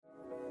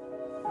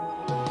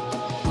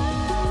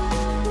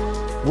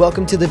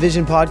Welcome to the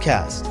Vision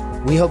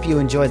Podcast. We hope you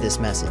enjoy this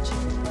message.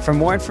 For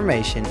more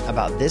information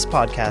about this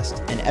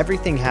podcast and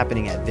everything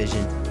happening at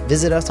Vision,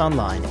 visit us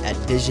online at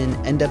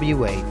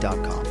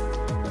visionnwa.com.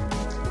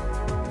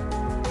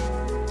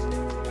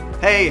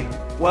 Hey,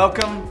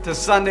 welcome to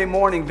Sunday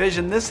Morning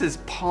Vision. This is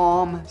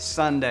Palm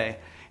Sunday,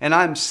 and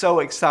I'm so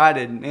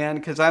excited, man,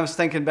 because I was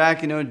thinking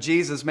back,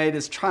 Jesus made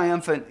his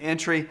triumphant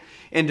entry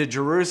into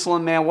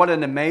Jerusalem. Man, what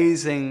an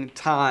amazing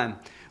time,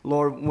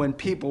 Lord, when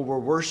people were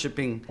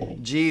worshiping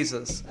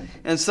Jesus.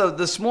 And so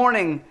this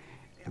morning,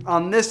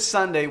 on this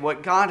Sunday,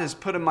 what God has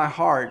put in my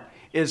heart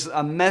is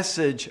a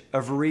message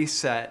of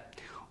reset.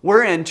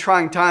 We're in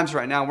trying times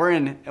right now. We're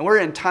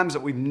in times that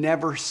we've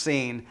never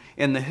seen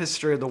in the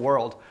history of the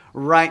world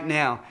right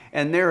now.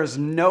 And there is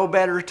no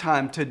better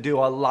time to do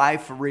a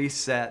life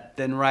reset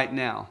than right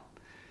now.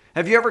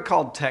 Have you ever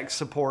called tech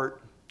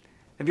support?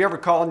 Have you ever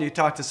called and you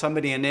talk to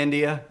somebody in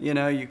India?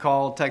 You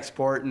call tech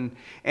support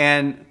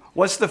and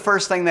what's the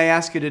first thing they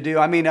ask you to do?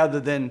 I mean, other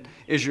than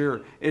is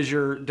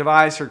your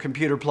device or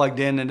computer plugged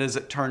in and is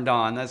it turned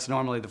on? That's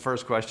normally the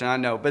first question, I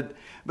know. But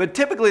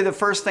typically the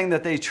first thing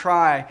that they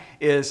try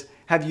is,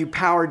 have you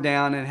powered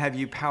down and have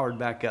you powered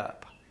back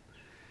up?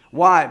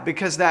 Why?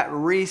 Because that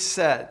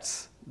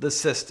resets the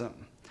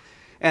system.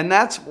 And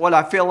that's what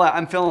I'm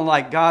feeling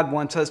like God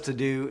wants us to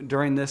do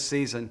during this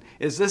season.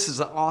 This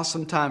is an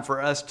awesome time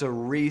for us to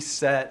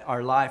reset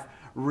our life,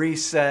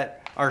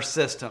 reset our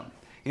system.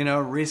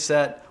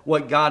 Reset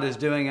what God is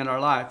doing in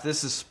our life.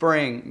 This is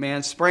spring,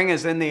 man. Spring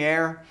is in the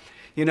air.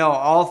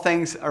 All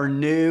things are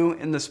new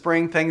in the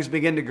spring. Things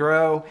begin to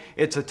grow.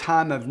 It's a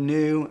time of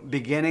new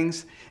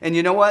beginnings. And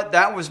you know what?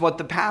 That was what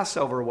the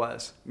Passover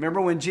was.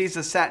 Remember when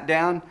Jesus sat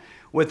down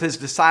with his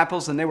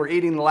disciples and they were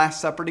eating the Last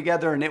Supper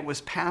together, and it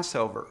was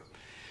Passover.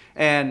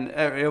 And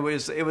it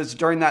was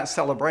during that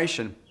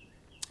celebration.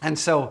 And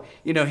so,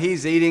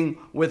 he's eating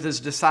with his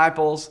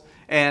disciples,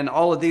 and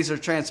all of these are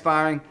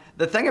transpiring.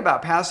 The thing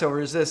about Passover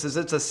is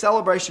it's a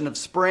celebration of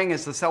spring.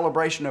 It's a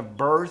celebration of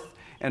birth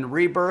and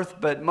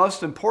rebirth. But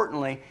most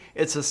importantly,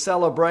 it's a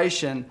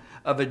celebration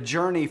of a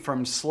journey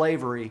from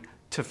slavery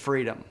to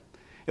freedom.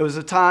 It was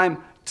a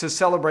time to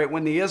celebrate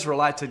when the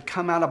Israelites had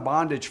come out of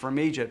bondage from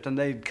Egypt and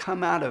they'd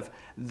come out of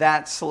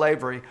that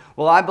slavery.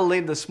 Well, I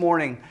believe this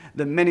morning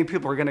that many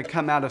people are going to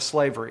come out of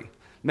slavery.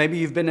 Maybe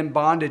you've been in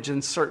bondage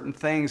in certain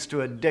things,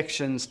 to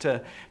addictions,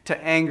 to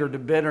anger, to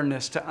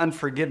bitterness, to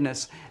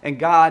unforgiveness. And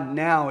God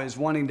now is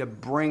wanting to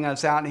bring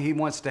us out, and he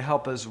wants to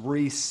help us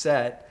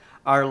reset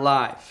our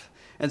life.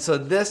 And so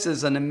this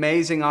is an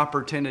amazing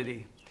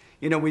opportunity.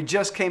 We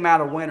just came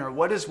out of winter.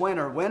 What is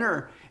winter?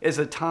 Winter is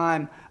a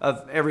time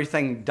of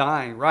everything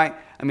dying, right?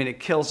 I mean, it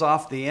kills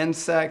off the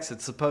insects.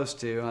 It's supposed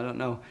to. I don't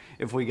know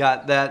if we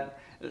got that.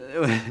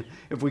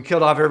 If we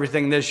killed off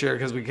everything this year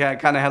because we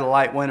kind of had a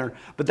light winter.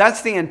 But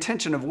that's the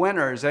intention of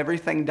winter, is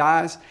everything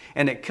dies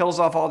and it kills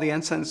off all the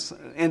insects.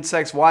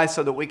 Why?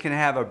 So that we can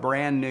have a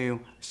brand new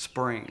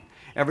spring.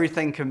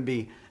 Everything can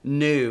be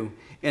new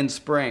in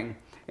spring.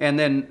 And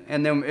then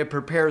it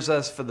prepares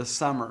us for the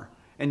summer.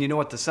 And you know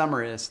what the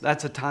summer is?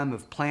 That's a time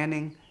of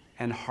planting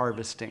and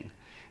harvesting.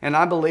 And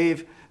I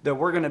believe that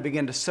we're going to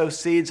begin to sow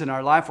seeds in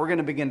our life. We're going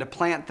to begin to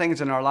plant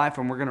things in our life,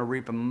 and we're going to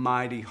reap a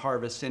mighty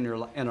harvest in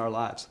our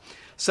lives.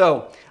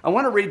 So I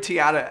want to read to you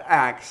out of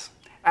Acts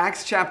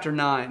chapter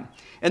 9.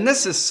 And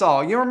this is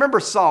Saul. You remember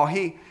Saul,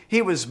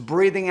 he was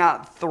breathing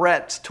out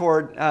threats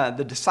toward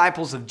the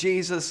disciples of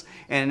Jesus,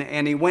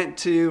 and he went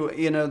to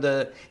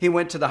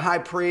the high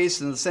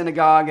priest and the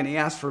synagogue, and he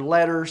asked for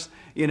letters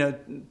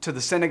to the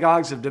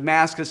synagogues of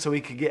Damascus so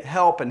he could get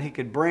help and he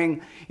could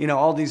bring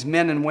all these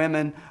men and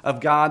women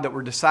of God that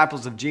were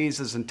disciples of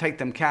Jesus and take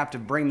them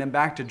captive, bring them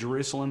back to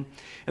Jerusalem.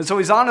 And so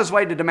he's on his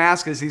way to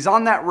Damascus. He's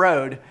on that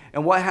road,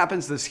 and what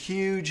happens? This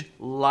huge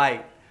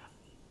light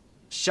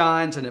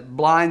shines and it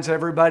blinds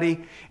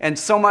everybody, and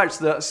so much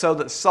so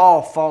that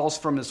Saul falls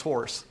from his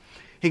horse.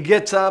 He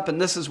gets up,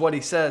 and this is what he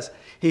says.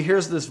 He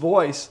hears this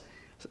voice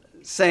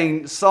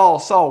saying, "Saul,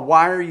 Saul,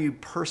 why are you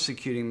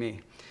persecuting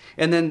me?"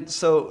 And then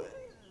so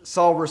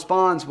Saul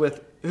responds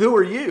with, "Who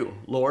are you,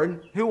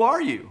 Lord? Who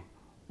are you,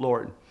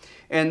 Lord?"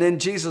 And then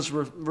Jesus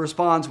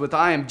responds with,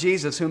 "I am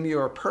Jesus whom you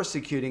are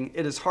persecuting.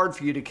 It is hard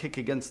for you to kick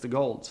against the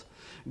goads."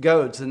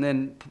 And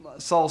then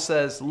Saul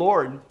says,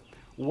 "Lord,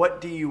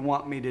 what do you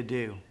want me to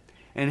do?"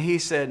 And he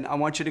said, "I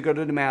want you to go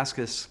to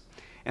Damascus,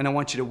 and I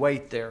want you to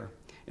wait there.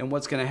 And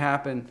what's going to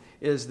happen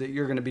is that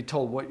you're going to be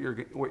told what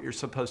you're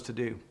supposed to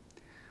do."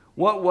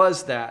 What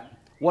was that?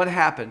 What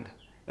happened?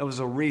 It was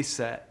a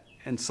reset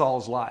in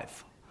Saul's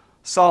life.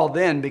 Saul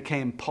then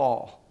became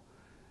Paul.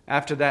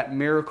 After that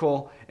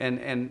miracle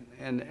and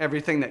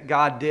everything that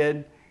God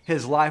did,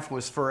 his life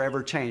was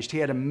forever changed. He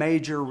had a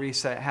major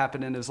reset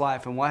happen in his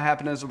life. And what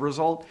happened as a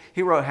result?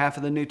 He wrote half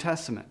of the New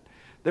Testament.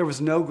 There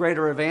was no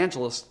greater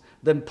evangelist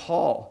than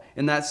Paul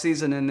in that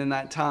season and in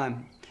that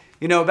time.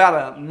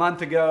 About a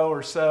month ago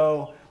or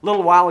so, a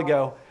little while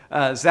ago,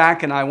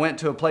 Zach and I went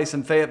to a place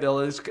in Fayetteville.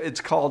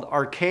 It's called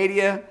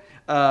Arcadia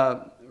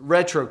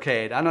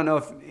Retrocade. I don't know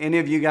if any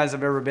of you guys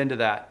have ever been to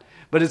that.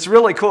 But it's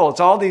really cool. It's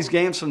all these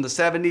games from the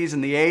 70s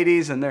and the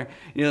 80s, and they're,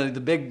 the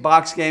big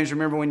box games.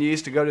 Remember when you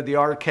used to go to the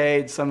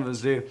arcade? Some of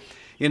us do.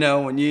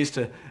 When you used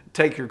to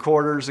take your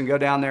quarters and go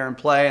down there and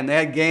play. And they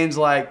had games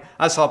like,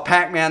 I saw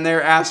Pac-Man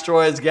there,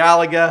 Asteroids,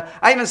 Galaga.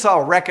 I even saw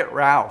a Wreck-It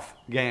Ralph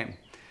game.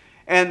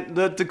 And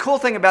the cool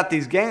thing about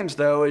these games,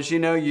 though, is,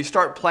 you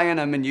start playing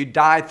them and you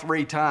die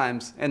 3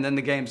 times, and then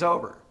the game's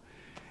over.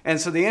 And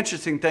so the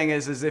interesting thing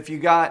is if you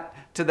got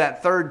to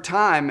that 3rd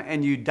time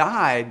and you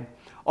died,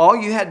 all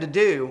you had to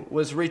do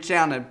was reach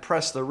down and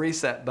press the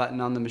reset button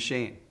on the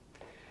machine.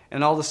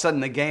 And all of a sudden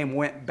the game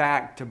went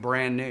back to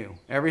brand new.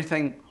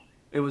 Everything,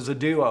 it was a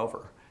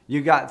do-over.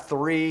 You got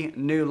 3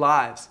 new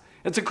lives.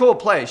 It's a cool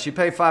place. You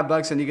pay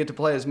 $5 and you get to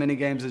play as many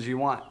games as you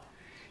want.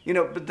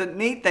 But the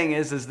neat thing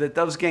is that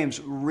those games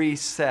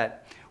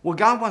reset. Well,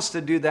 God wants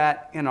to do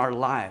that in our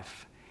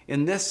life,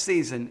 in this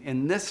season,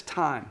 in this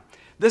time.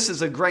 This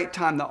is a great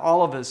time that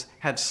all of us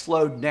have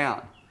slowed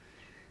down.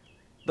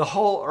 The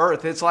whole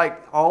earth, it's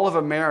like all of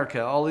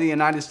America, all of the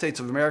United States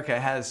of America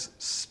has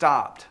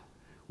stopped.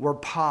 We're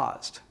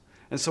paused.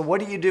 And so what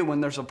do you do when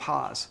there's a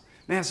pause?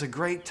 Man, it's a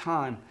great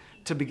time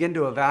to begin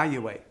to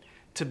evaluate,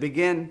 to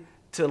begin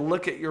to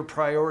look at your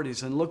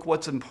priorities and look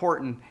what's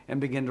important and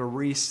begin to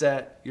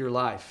reset your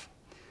life.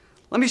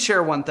 Let me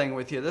share one thing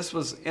with you. This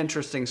was an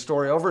interesting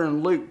story over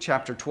in Luke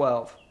chapter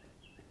 12.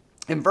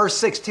 In verse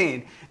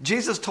 16,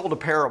 Jesus told a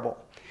parable.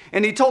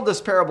 And he told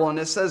this parable, and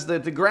it says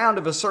that the ground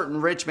of a certain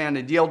rich man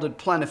had yielded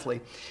plentifully.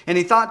 And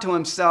he thought to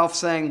himself,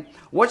 saying,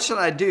 what should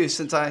I do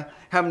since I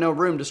have no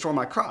room to store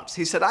my crops?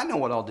 He said, I know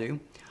what I'll do.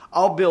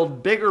 I'll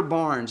build bigger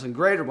barns and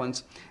greater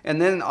ones, and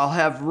then I'll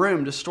have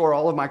room to store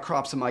all of my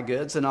crops and my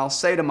goods. And I'll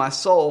say to my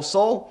soul,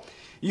 soul,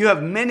 you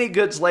have many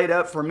goods laid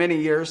up for many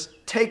years.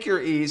 Take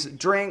your ease,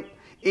 drink,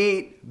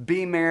 eat,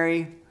 be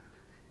merry.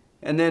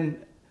 And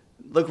then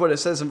look what it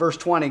says in verse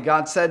 20.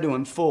 God said to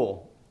him,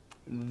 fool,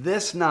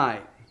 this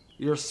night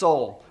your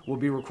soul will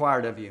be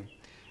required of you.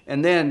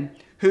 And then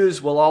whose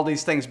will all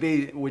these things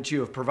be which you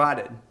have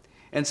provided?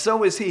 And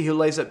so is he who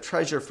lays up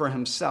treasure for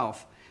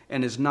himself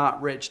and is not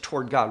rich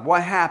toward God.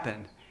 What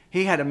happened?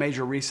 He had a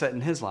major reset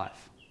in his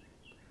life.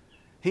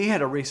 He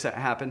had a reset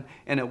happen,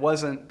 and it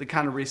wasn't the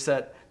kind of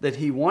reset that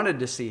he wanted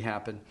to see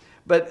happen.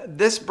 But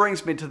this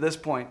brings me to this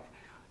point.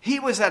 He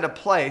was at a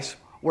place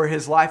where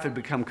his life had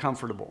become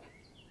comfortable.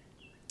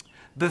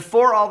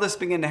 Before all this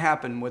began to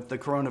happen with the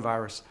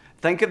coronavirus,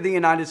 think of the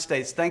United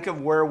States. Think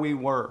of where we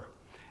were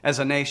as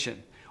a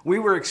nation. We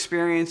were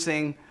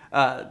experiencing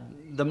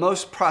the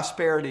most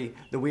prosperity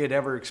that we had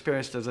ever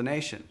experienced as a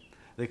nation.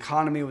 The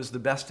economy was the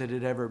best it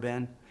had ever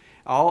been.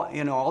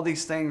 All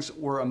these things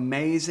were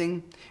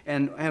amazing,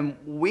 and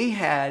we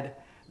had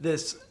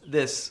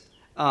this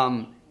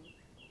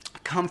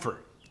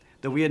comfort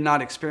that we had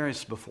not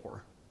experienced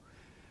before,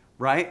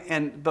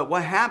 right? But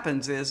what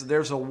happens is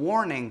there's a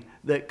warning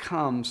that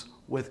comes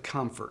with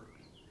comfort.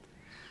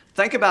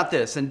 Think about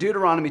this in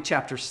Deuteronomy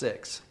chapter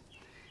 6.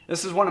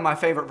 This is one of my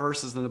favorite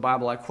verses in the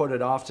Bible. I quote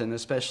it often,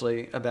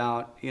 especially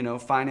about,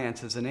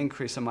 finances and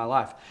increase in my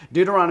life.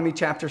 Deuteronomy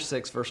chapter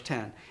 6, verse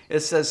 10. It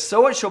says,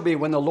 so it shall be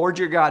when the Lord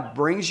your God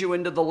brings you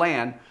into the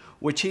land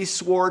which he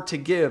swore to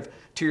give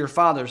to your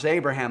fathers,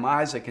 Abraham,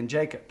 Isaac, and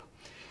Jacob,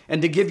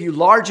 and to give you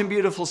large and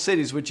beautiful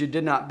cities which you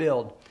did not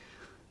build,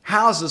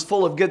 houses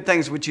full of good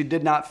things which you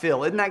did not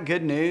fill. Isn't that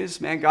good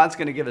news? Man, God's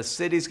going to give us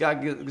cities.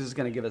 God is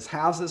going to give us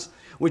houses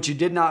which you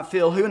did not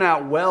fill, hewn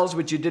out wells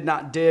which you did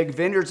not dig,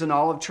 vineyards and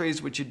olive trees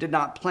which you did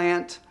not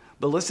plant.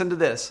 But listen to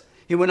this.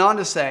 He went on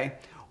to say,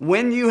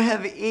 when you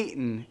have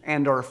eaten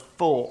and are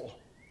full,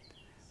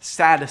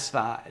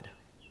 satisfied,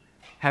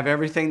 have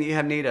everything that you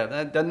have need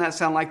of. Doesn't that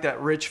sound like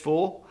that rich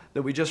fool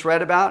that we just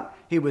read about?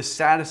 He was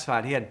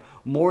satisfied. He had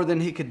more than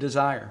he could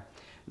desire.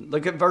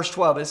 Look at verse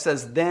 12. It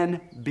says,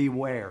 then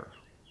beware,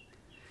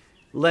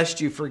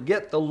 lest you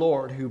forget the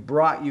Lord who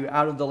brought you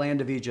out of the land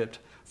of Egypt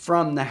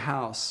from the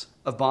house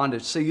of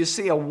bondage. So you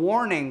see, a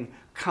warning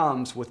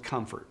comes with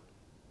comfort.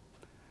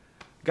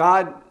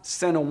 God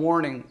sent a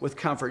warning with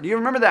comfort. Do you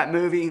remember that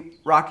movie,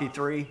 Rocky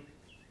III?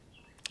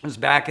 It was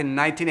back in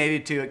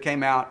 1982. It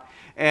came out.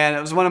 And it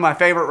was one of my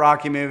favorite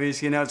Rocky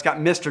movies. It's got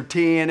Mr.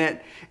 T in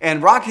it.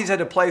 And Rocky's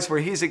at a place where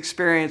he's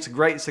experienced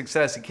great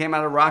success. He came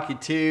out of Rocky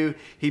II.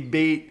 He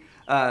beat,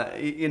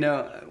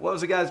 what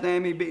was the guy's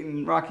name he beat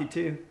in Rocky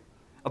II?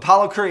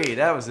 Apollo Creed,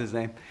 that was his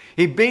name.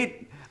 He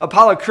beat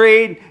Apollo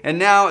Creed, and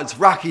now it's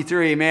Rocky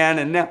III,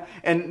 man.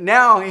 And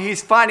now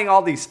he's fighting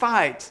all these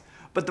fights.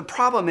 But the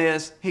problem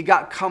is he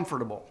got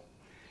comfortable.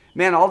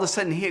 Man, all of a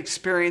sudden he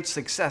experienced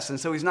success, and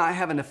so he's not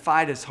having to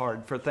fight as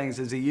hard for things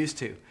as he used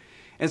to.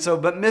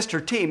 But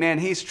Mr. T, man,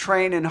 he's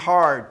training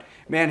hard.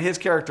 Man, his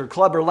character,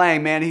 Clubber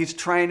Lang, man, he's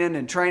training,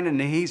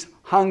 and he's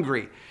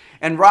hungry.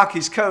 And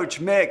Rocky's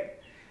coach, Mick,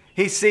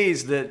 he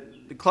sees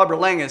that Clubber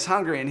Lang is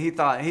hungry, and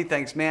he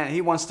thinks, man,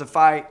 he wants to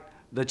fight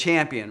the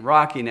champion,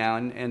 Rocky now.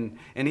 And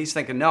he's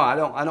thinking, no, I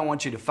don't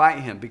want you to fight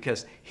him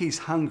because he's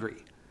hungry.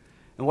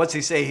 And what's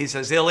he say? He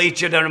says, he'll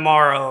eat you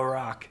tomorrow,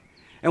 Rock.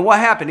 And what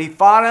happened? He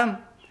fought him,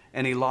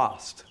 and he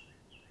lost.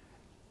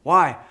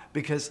 Why?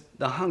 Because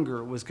the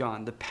hunger was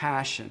gone, the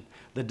passion.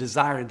 the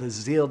desire, the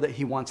zeal that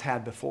he once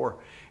had before.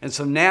 And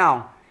so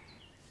now,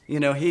 he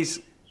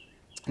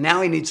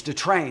needs to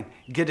train,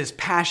 get his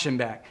passion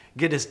back,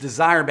 get his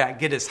desire back,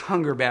 get his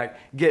hunger back,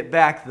 get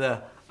back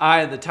the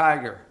eye of the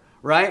tiger,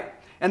 right?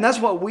 And that's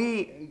what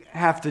we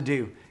have to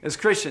do as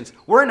Christians.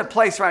 We're in a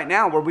place right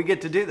now where we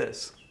get to do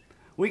this.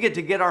 We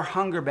get our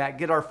hunger back,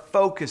 get our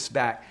focus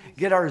back,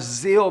 get our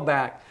zeal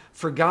back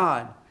for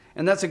God.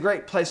 And that's a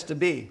great place to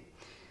be,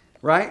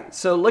 right?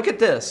 So look at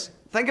this.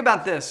 Think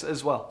about this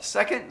as well.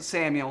 2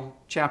 Samuel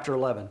chapter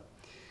 11.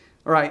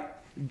 All right,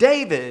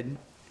 David,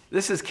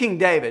 this is King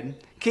David.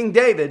 King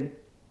David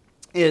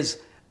is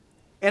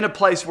in a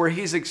place where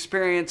he's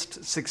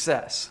experienced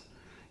success.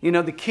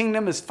 The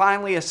kingdom is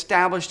finally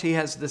established. He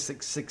has this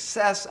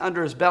success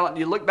under his belt. And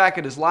you look back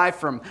at his life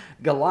from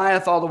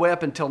Goliath all the way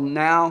up until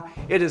now.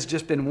 It has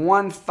just been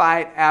one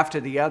fight after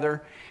the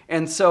other.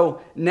 And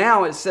so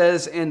now it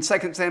says in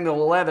 2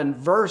 Samuel 11,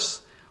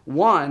 verse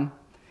 1,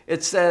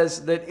 it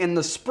says that in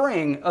the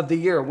spring of the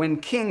year, when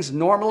kings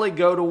normally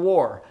go to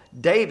war,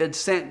 David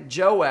sent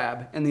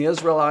Joab and the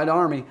Israelite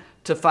army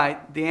to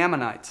fight the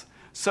Ammonites.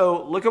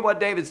 So look at what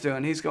David's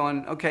doing. He's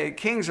going, okay,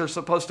 kings are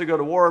supposed to go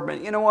to war,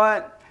 but you know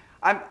what?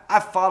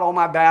 I've fought all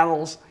my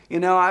battles.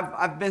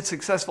 I've been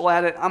successful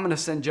at it. I'm going to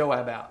send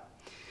Joab out.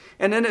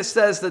 And then it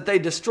says that they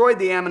destroyed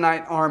the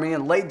Ammonite army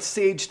and laid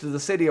siege to the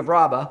city of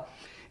Rabbah.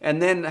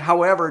 And then,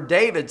 however,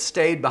 David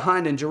stayed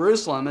behind in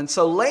Jerusalem. And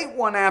so late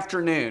one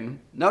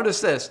afternoon,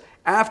 notice this,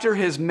 after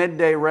his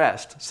midday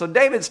rest. So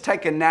David's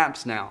taking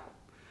naps now.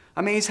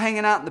 He's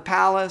hanging out in the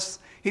palace.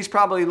 He's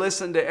probably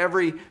listened to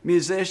every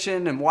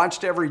musician and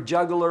watched every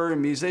juggler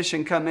and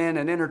musician come in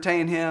and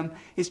entertain him.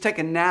 He's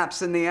taking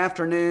naps in the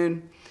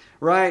afternoon,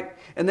 right?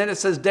 And then it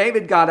says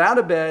David got out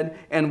of bed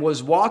and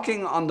was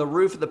walking on the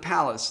roof of the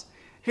palace.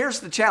 Here's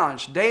the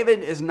challenge.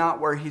 David is not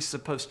where he's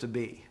supposed to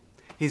be.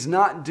 He's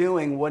not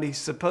doing what he's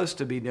supposed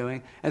to be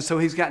doing, and so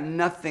he's got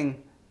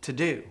nothing to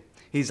do.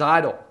 He's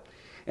idle.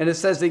 And it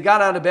says he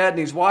got out of bed and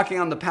he's walking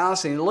on the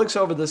palace and he looks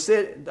over the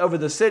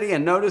city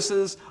and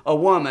notices a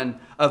woman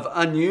of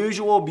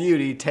unusual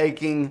beauty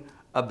taking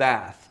a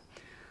bath.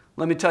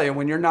 Let me tell you,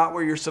 when you're not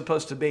where you're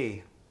supposed to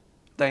be,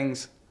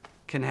 things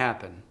can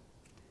happen.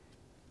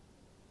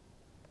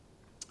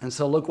 And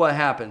so look what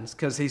happens,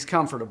 because he's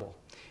comfortable.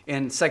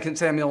 In 2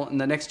 Samuel, in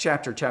the next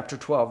chapter, chapter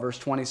 12, verse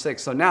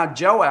 26. So now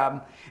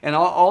Joab, and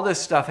all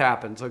this stuff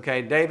happens,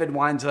 okay? David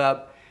winds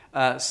up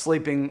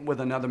sleeping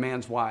with another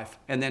man's wife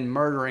and then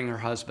murdering her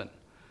husband.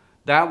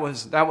 That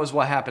was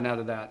what happened out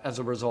of that as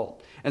a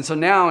result. And so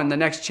now in the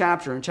next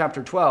chapter, in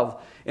chapter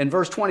 12, in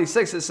verse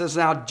 26, it says,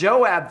 now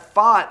Joab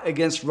fought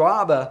against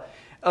Rabbah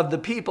of the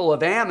people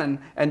of Ammon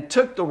and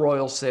took the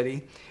royal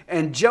city.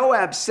 And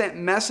Joab sent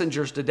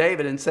messengers to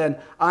David and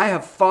said, I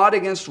have fought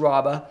against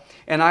Rabbah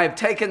and I have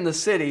taken the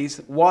city's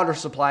water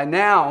supply.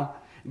 Now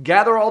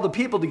gather all the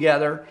people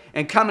together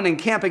and come and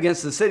encamp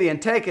against the city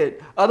and take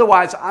it.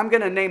 Otherwise, I'm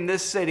going to name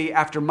this city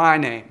after my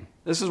name.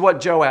 This is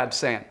what Joab's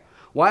saying.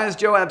 Why is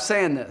Joab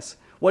saying this?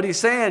 What he's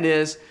saying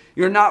is,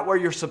 you're not where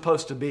you're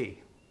supposed to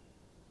be,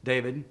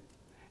 David.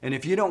 And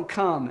if you don't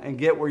come and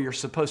get where you're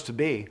supposed to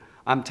be,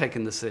 I'm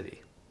taking the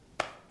city.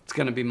 It's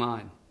going to be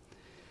mine.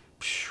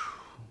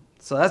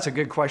 So that's a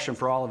good question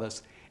for all of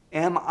us.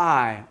 Am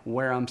I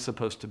where I'm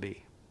supposed to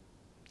be?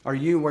 Are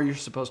you where you're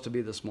supposed to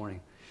be this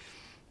morning?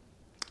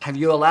 Have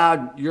you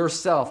allowed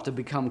yourself to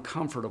become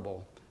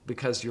comfortable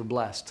because you're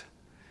blessed?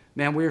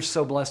 Man, we are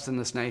so blessed in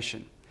this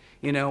nation.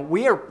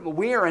 We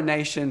are a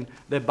nation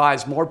that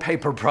buys more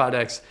paper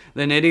products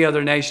than any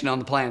other nation on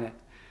the planet.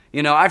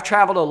 I've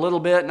traveled a little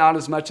bit, not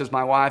as much as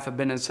my wife. I've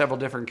been in several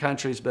different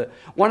countries, but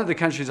one of the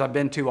countries I've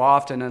been to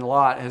often and a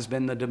lot has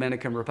been the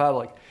Dominican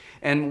Republic.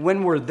 And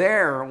when we're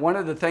there, one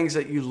of the things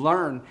that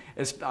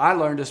I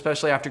learned,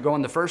 especially after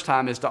going the first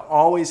time, is to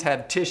always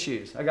have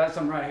tissues. I got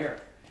some right here.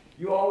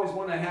 You always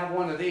want to have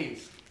one of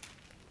these,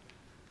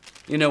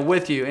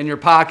 with you in your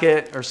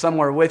pocket or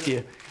somewhere with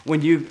you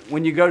when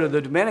you go to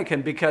the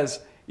Dominican, because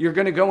you're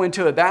going to go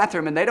into a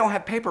bathroom and they don't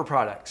have paper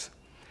products.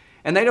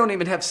 And they don't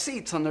even have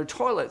seats on their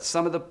toilets.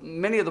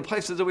 Many of the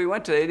places that we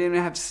went to, they didn't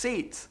even have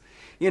seats.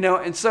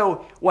 And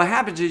so what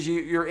happens is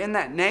you're in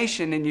that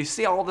nation and you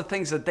see all the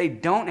things that they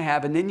don't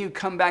have, and then you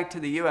come back to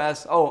the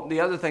U.S. Oh,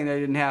 the other thing they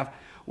didn't have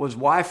was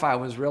Wi-Fi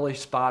was really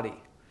spotty.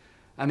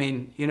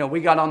 We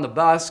got on the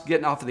bus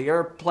getting off of the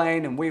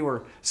airplane and we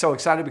were so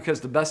excited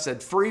because the bus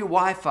said free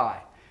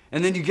Wi-Fi.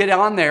 And then you get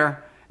on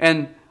there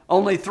and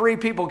only 3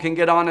 people can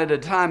get on at a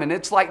time, and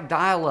it's like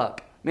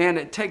dial-up. Man,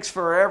 it takes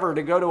forever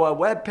to go to a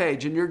web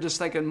page, and you're just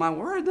thinking, my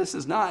word, this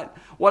is not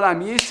what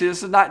I'm used to.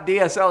 This is not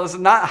DSL. This is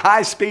not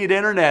high-speed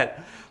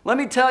internet. Let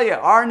me tell you,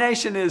 our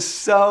nation is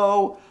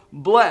so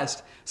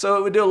blessed. So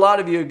it would do a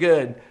lot of you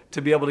good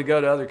to be able to go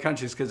to other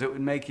countries, because it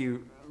would make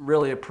you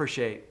really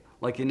appreciate,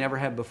 like you never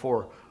have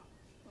before,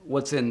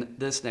 what's in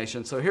this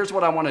nation. So here's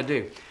what I want to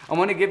do. I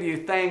want to give you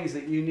things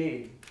that you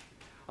need.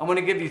 I want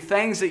to give you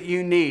things that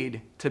you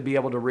need to be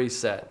able to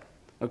reset.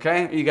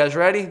 Okay? Are you guys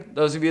ready?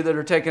 Those of you that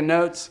are taking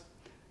notes?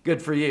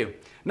 Good for you.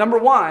 Number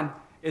 1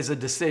 is a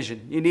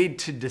decision. You need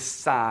to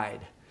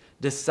decide.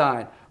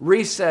 Decide.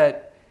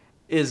 Reset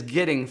is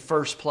getting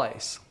first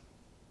place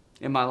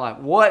in my life?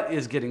 What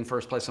is getting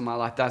first place in my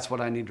life? That's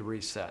what I need to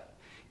reset.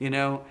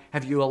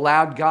 Have you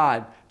allowed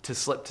God to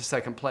slip to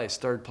second place,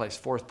 third place,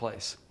 fourth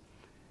place?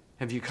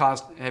 Have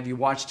you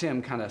watched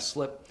him kind of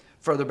slip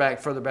further back,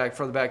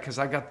 because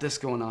I got this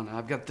going on,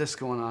 I've got this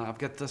going on, I've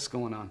got this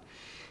going on.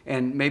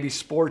 And maybe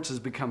sports has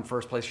become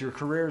first place. Your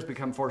career has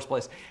become first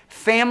place.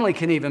 Family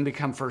can even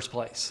become first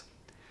place.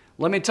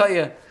 Let me tell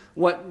you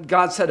what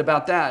God said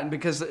about that,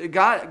 because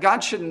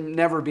God should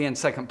never be in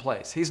second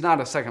place. He's not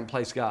a second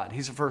place God.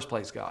 He's a first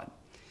place God.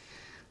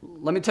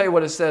 Let me tell you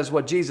what it says,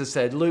 what Jesus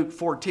said. Luke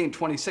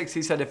 14:26,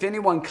 he said, if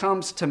anyone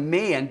comes to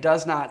me and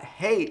does not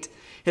hate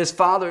his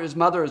father, his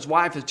mother, his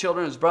wife, his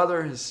children, his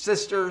brother, his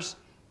sisters,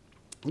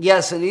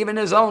 yes, and even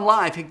his own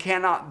life, he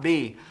cannot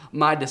be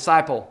my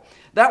disciple.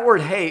 That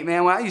word hate,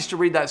 man, when I used to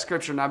read that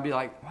scripture and I'd be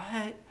like,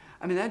 what?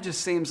 I mean, that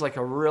just seems like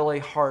a really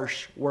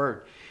harsh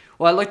word.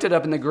 Well, I looked it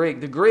up in the Greek.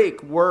 The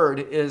Greek word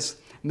is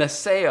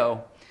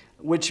meseo,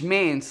 which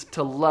means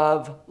to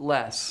love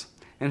less.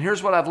 And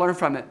here's what I've learned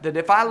from it, that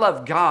if I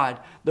love God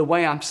the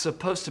way I'm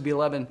supposed to be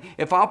loving,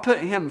 if I'll put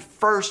him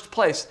first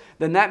place,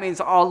 then that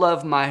means I'll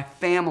love my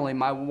family,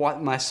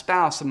 my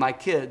spouse, and my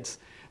kids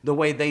the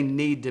way they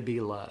need to be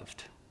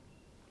loved.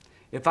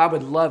 If I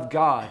would love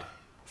God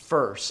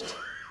first.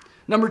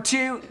 Number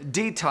 2,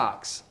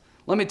 detox.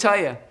 Let me tell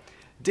you,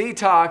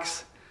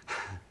 detox,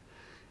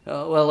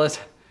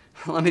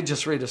 let me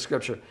just read a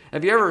scripture.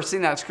 Have you ever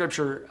seen that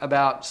scripture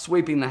about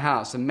sweeping the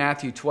house in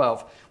Matthew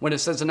 12, when it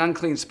says an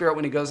unclean spirit,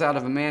 when he goes out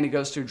of a man, he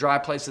goes through dry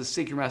places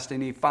seeking rest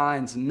and he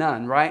finds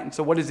none, right? And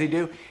so what does he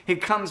do? He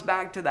comes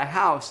back to the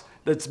house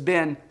that's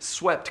been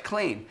swept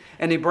clean,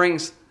 and he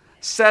brings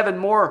 7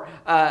 more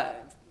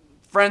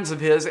friends of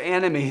his,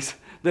 enemies,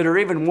 that are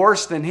even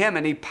worse than him,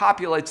 and he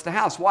populates the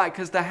house. Why?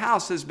 Because the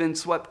house has been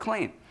swept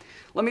clean.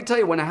 Let me tell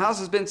you, when a house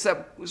has been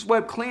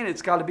swept clean,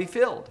 it's got to be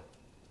filled.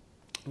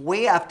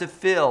 We have to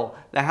fill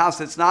the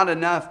house. It's not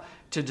enough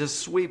to just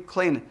sweep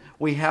clean.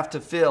 We have to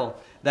fill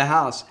the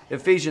house.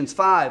 Ephesians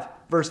 5,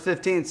 verse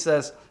 15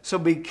 says, so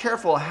be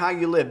careful how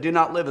you live. Do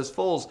not live as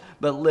fools,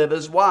 but live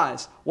as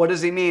wise. What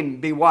does he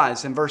mean, be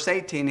wise? In verse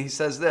 18, he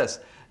says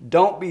this,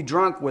 don't be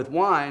drunk with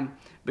wine,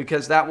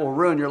 because that will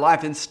ruin your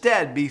life.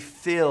 Instead, be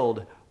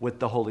filled with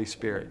the Holy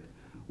Spirit.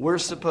 We're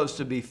supposed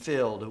to be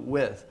filled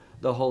with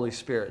the Holy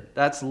Spirit.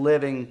 That's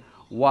living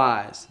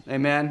wise.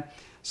 Amen?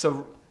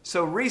 So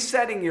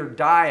resetting your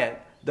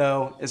diet,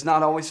 though, is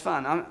not always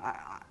fun.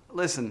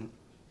 Listen,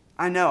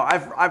 I know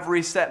I've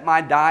reset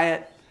my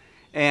diet,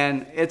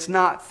 and it's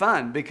not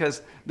fun,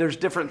 because there's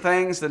different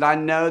things that I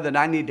know that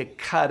I need to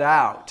cut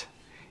out,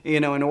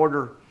 in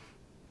order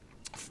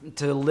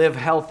to live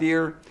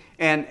healthier.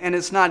 And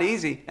it's not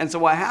easy. And so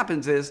what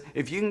happens is,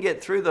 if you can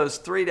get through those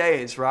 3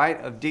 days, right,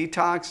 of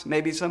detox,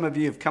 maybe some of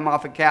you have come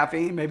off of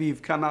caffeine, maybe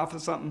you've come off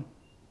of something,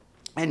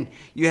 and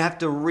you have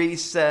to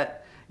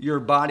reset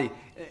your body.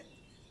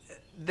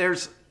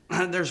 There's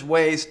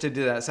ways to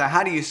do that. So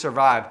how do you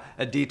survive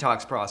a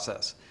detox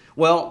process?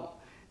 Well,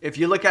 if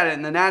you look at it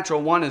in the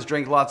natural, one is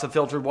drink lots of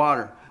filtered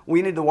water.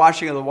 We need the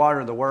washing of the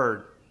water of the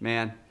Word,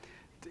 man,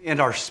 in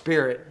our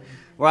spirit.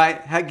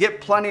 Right? Get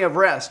plenty of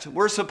rest.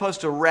 We're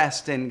supposed to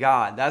rest in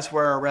God. That's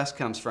where our rest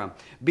comes from.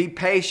 Be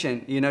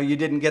patient. You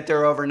didn't get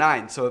there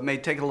overnight, so it may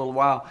take a little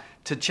while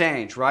to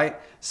change, right?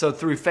 So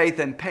through faith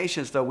and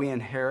patience, though, we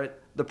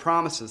inherit the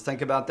promises.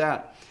 Think about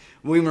that.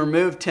 We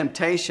remove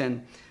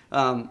temptation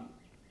from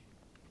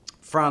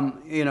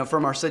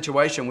our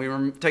situation.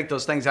 We take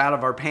those things out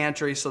of our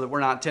pantry so that we're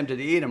not tempted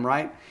to eat them,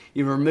 right?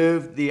 You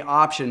remove the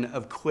option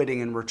of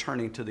quitting and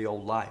returning to the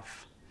old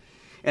life.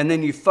 And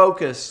then you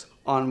focus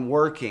on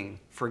working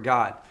for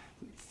God.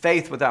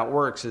 Faith without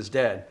works is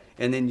dead.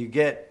 And then you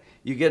get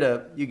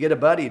a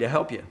buddy to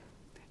help you.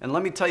 And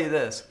let me tell you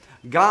this,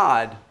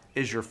 God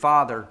is your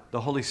Father. The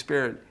Holy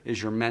Spirit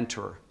is your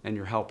mentor and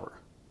your helper.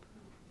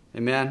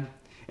 Amen?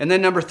 And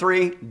then number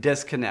 3,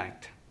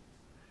 disconnect.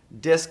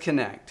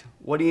 Disconnect.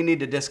 What do you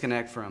need to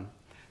disconnect from?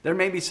 There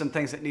may be some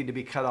things that need to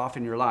be cut off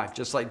in your life,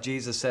 just like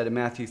Jesus said in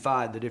Matthew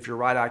 5, that if your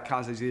right eye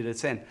causes you to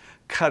sin,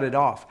 cut it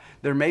off.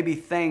 There may be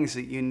things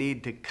that you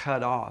need to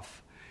cut off.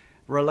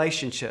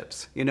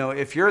 Relationships.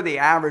 If you're the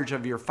average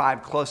of your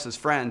 5 closest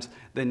friends,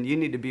 then you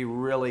need to be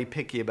really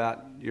picky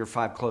about your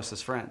 5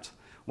 closest friends.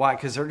 Why?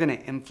 Because they're going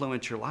to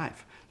influence your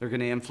life. They're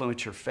going to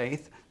influence your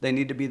faith. They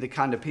need to be the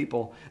kind of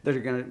people that are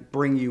going to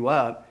bring you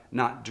up,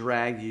 not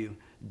drag you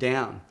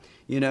down.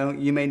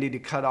 You may need to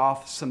cut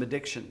off some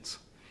addictions.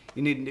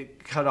 You need to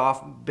cut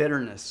off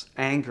bitterness,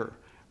 anger,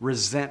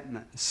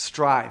 resentment,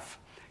 strife.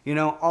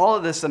 All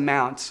of this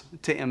amounts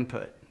to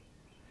input.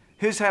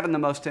 Who's having the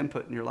most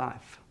input in your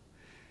life?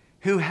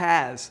 Who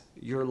has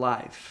your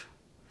life?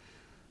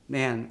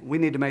 Man, we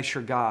need to make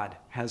sure God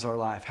has our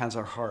life, has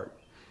our heart.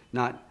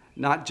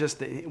 Not just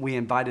that we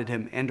invited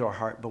him into our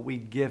heart, but we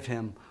give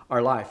him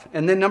our life.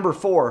 And then number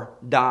 4,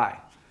 die.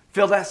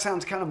 Phil, that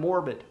sounds kind of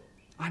morbid.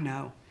 I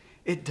know,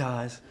 it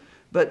does.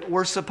 But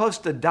we're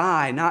supposed to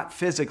die, not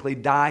physically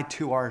die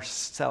to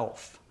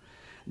ourself.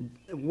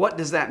 What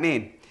does that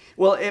mean?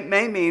 Well, it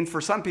may mean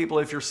for some people,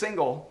 if you're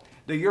single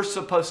that you're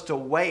supposed to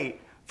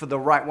wait for the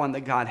right one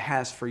that God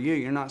has for you.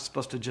 You're not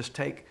supposed to just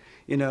take,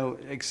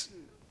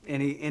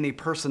 any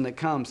person that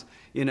comes.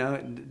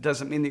 It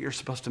doesn't mean that you're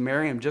supposed to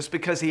marry him. Just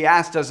because he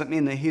asks doesn't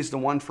mean that he's the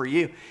one for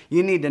you.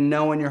 You need to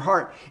know in your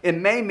heart. It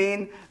may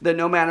mean that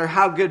no matter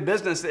how good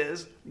business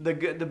is, the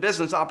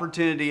business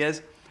opportunity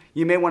is,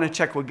 you may want to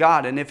check with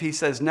God. And if he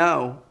says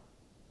no,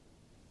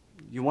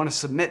 you want to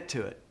submit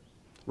to it,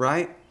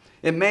 right?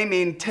 It may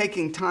mean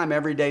taking time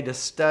every day to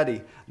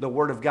study the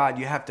Word of God.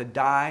 You have to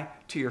die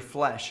to your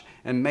flesh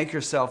and make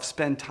yourself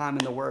spend time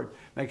in the Word.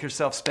 Make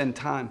yourself spend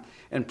time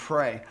and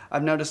pray.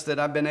 I've noticed that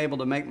I've been able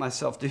to make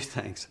myself do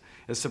things.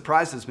 It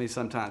surprises me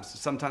sometimes.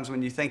 Sometimes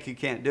when you think you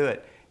can't do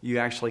it, you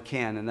actually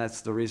can, and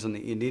that's the reason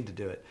that you need to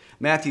do it.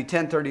 Matthew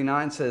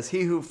 10:39 says,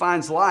 "He who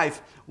finds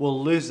life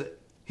will lose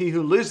it. He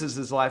who loses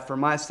his life for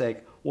my sake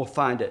will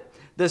find it."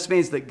 This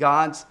means that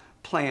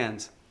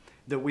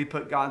that we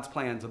put God's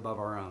plans above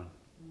our own.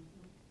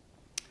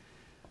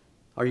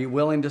 Are you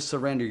willing to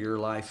surrender your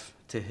life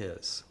to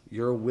His,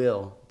 your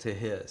will to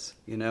His?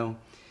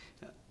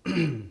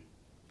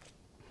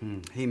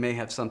 He may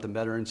have something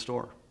better in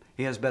store.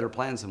 He has better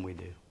plans than we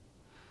do.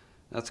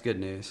 That's good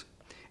news.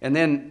 And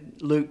then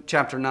Luke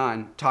chapter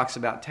 9 talks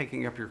about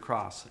taking up your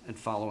cross and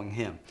following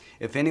Him.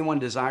 If anyone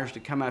desires to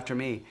come after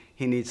me,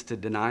 he needs to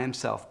deny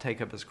himself, take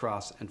up his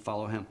cross, and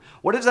follow Him.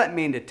 What does that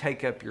mean to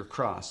take up your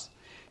cross?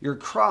 Your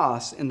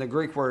cross, in the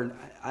Greek word,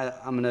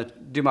 I'm going to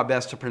do my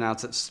best to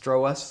pronounce it,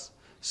 stroos.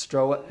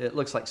 It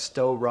looks like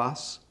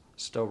storos,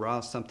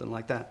 something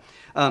like that.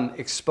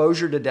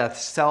 Exposure to death,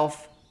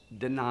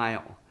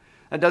 self-denial.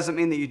 That doesn't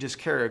mean that you just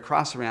carry a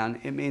cross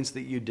around. It means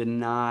that you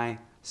deny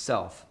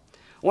self.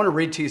 I want to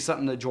read to you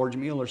something that George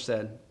Mueller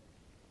said.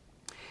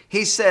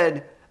 He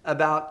said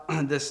about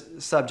this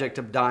subject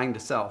of dying to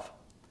self.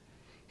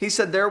 He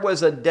said, "There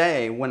was a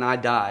day when I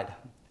died,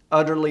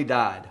 utterly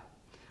died.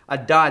 I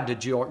died to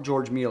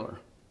George Mueller.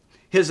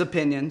 His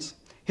opinions,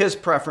 his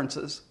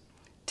preferences,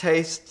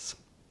 tastes,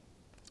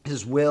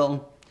 his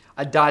will.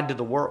 I died to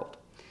the world,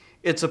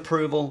 its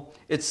approval,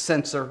 its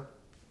censor.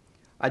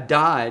 I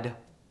died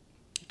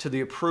to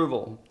the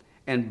approval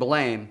and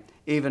blame,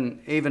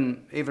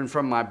 even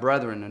from my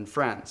brethren and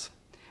friends.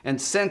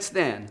 And since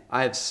then,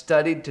 I have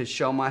studied to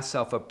show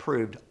myself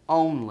approved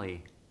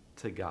only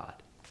to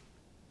God."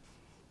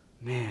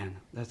 Man,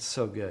 that's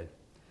so good.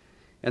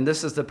 And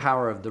this is the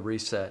power of the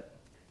reset.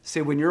 See,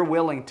 when you're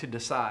willing to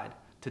decide,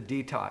 to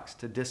detox,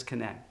 to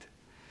disconnect,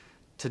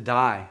 to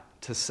die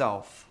to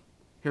self,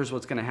 here's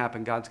what's going to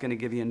happen. God's going to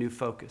give you a new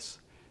focus.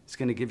 It's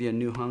going to give you a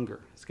new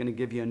hunger. It's going to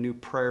give you a new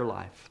prayer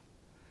life.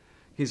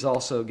 He's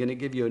also going to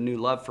give you a new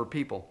love for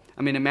people.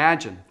 I mean,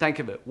 imagine, think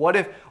of it. What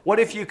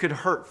if you could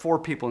hurt 4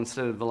 people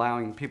instead of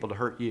allowing people to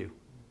hurt you?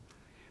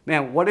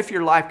 Man, what if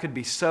your life could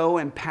be so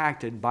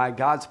impacted by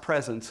God's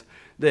presence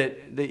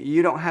that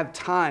you don't have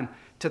time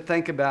to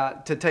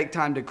take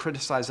time to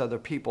criticize other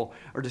people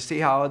or to see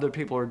how other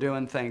people are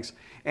doing things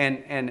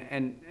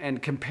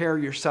and compare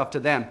yourself to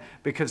them,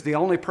 because the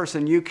only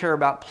person you care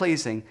about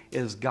pleasing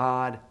is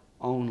God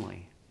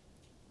only.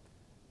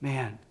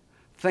 Man,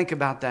 think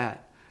about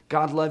that.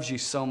 God loves you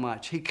so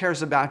much. He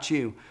cares about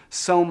you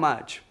so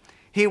much.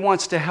 He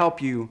wants to help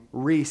you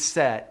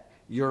reset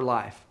your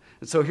life.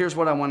 And so here's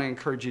what I want to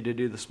encourage you to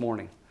do this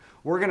morning.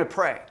 We're going to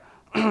pray,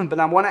 but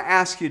I want to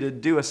ask you to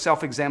do a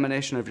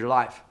self-examination of your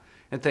life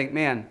and think,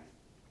 man,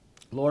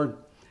 Lord,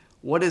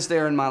 what is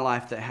there in my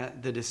life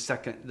that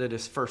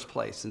is first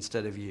place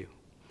instead of you?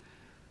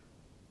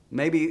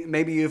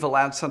 Maybe you've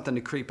allowed something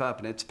to creep up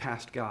and it's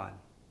past God.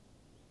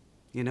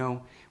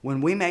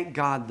 When we make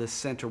God the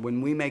center,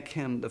 when we make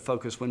Him the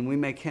focus, when we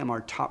make Him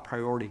our top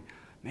priority,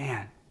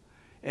 man,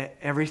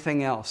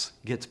 everything else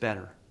gets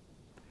better.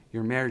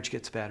 Your marriage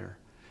gets better.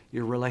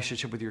 Your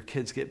relationship with your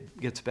kids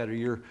gets better.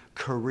 Your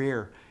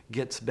career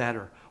gets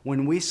better.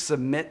 When we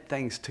submit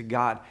things to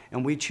God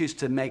and we choose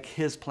to make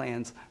His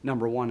plans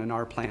number 1 and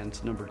our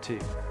plans number 2.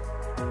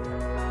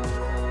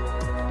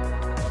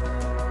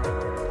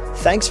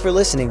 Thanks for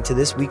listening to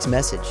this week's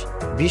message.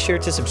 Be sure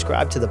to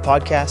subscribe to the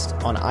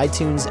podcast on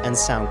iTunes and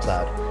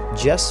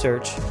SoundCloud. Just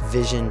search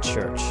Vision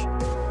Church.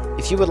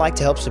 If you would like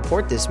to help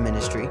support this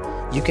ministry,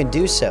 you can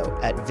do so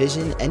at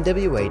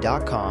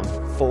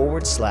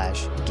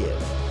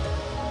visionnwa.com/give.